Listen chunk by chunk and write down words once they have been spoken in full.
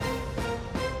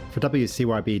For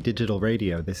WCYB Digital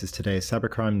Radio, this is today's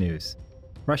Cybercrime News.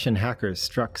 Russian hackers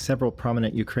struck several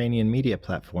prominent Ukrainian media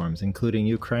platforms, including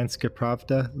Ukrainska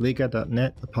Pravda,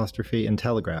 Liga.net, and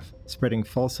Telegraph, spreading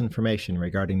false information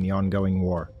regarding the ongoing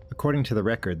war. According to the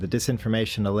record, the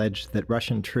disinformation alleged that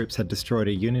Russian troops had destroyed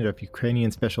a unit of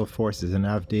Ukrainian special forces in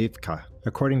Avdiivka.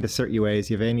 According to CertUA's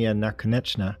Yevgenia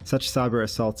Nakonechna, such cyber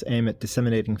assaults aim at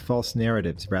disseminating false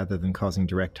narratives rather than causing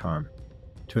direct harm.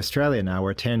 To Australia now,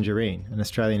 where Tangerine, an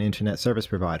Australian internet service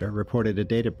provider, reported a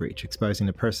data breach exposing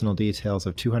the personal details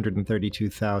of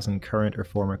 232,000 current or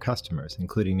former customers,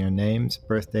 including their names,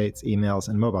 birth dates, emails,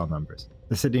 and mobile numbers.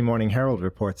 The Sydney Morning Herald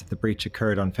reports that the breach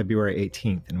occurred on February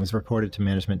 18th and was reported to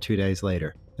management 2 days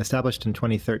later. Established in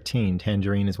 2013,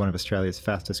 Tangerine is one of Australia's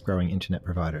fastest-growing internet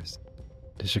providers.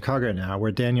 To Chicago now,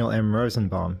 where Daniel M.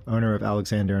 Rosenbaum, owner of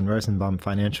Alexander & Rosenbaum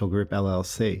Financial Group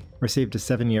LLC, received a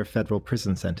 7-year federal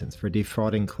prison sentence for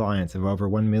defrauding clients of over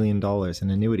 $1 million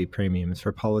in annuity premiums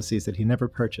for policies that he never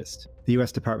purchased. The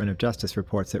U.S. Department of Justice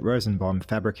reports that Rosenbaum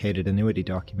fabricated annuity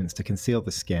documents to conceal the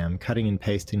scam, cutting and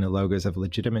pasting the logos of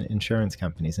legitimate insurance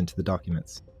companies into the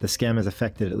documents. The scam has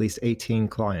affected at least 18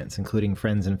 clients, including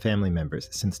friends and family members,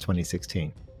 since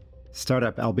 2016.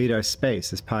 Startup Albedo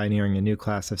Space is pioneering a new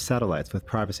class of satellites with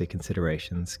privacy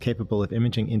considerations, capable of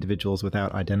imaging individuals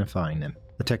without identifying them.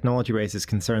 The technology raises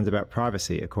concerns about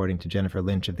privacy, according to Jennifer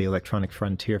Lynch of the Electronic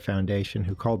Frontier Foundation,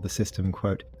 who called the system,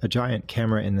 quote, a giant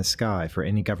camera in the sky for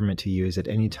any government to use at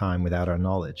any time without our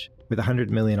knowledge. With $100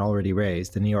 million already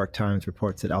raised, the New York Times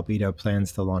reports that Albedo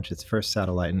plans to launch its first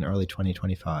satellite in early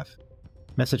 2025.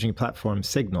 Messaging platform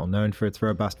Signal, known for its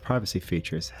robust privacy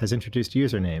features, has introduced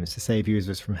usernames to save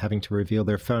users from having to reveal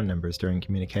their phone numbers during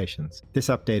communications. This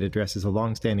update addresses a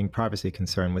long-standing privacy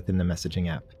concern within the messaging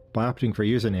app. By opting for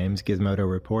usernames, Gizmodo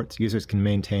reports, users can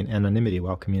maintain anonymity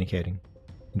while communicating.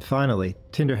 And finally,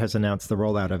 Tinder has announced the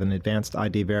rollout of an advanced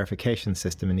ID verification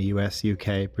system in the US,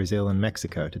 UK, Brazil, and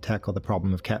Mexico to tackle the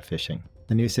problem of catfishing.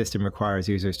 The new system requires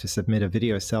users to submit a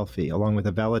video selfie along with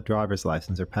a valid driver's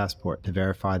license or passport to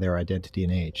verify their identity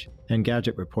and age.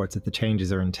 Engadget reports that the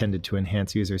changes are intended to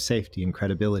enhance user safety and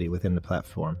credibility within the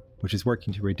platform, which is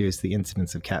working to reduce the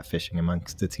incidence of catfishing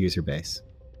amongst its user base.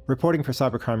 Reporting for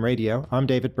Cybercrime Radio, I'm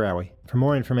David Browie. For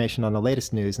more information on the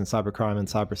latest news in cybercrime and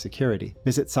cybersecurity,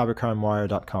 visit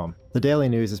cybercrimewire.com. The daily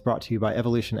news is brought to you by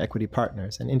Evolution Equity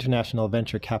Partners, an international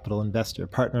venture capital investor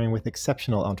partnering with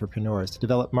exceptional entrepreneurs to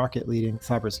develop market-leading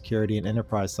cybersecurity and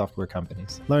enterprise software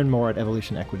companies. Learn more at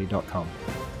evolutionequity.com.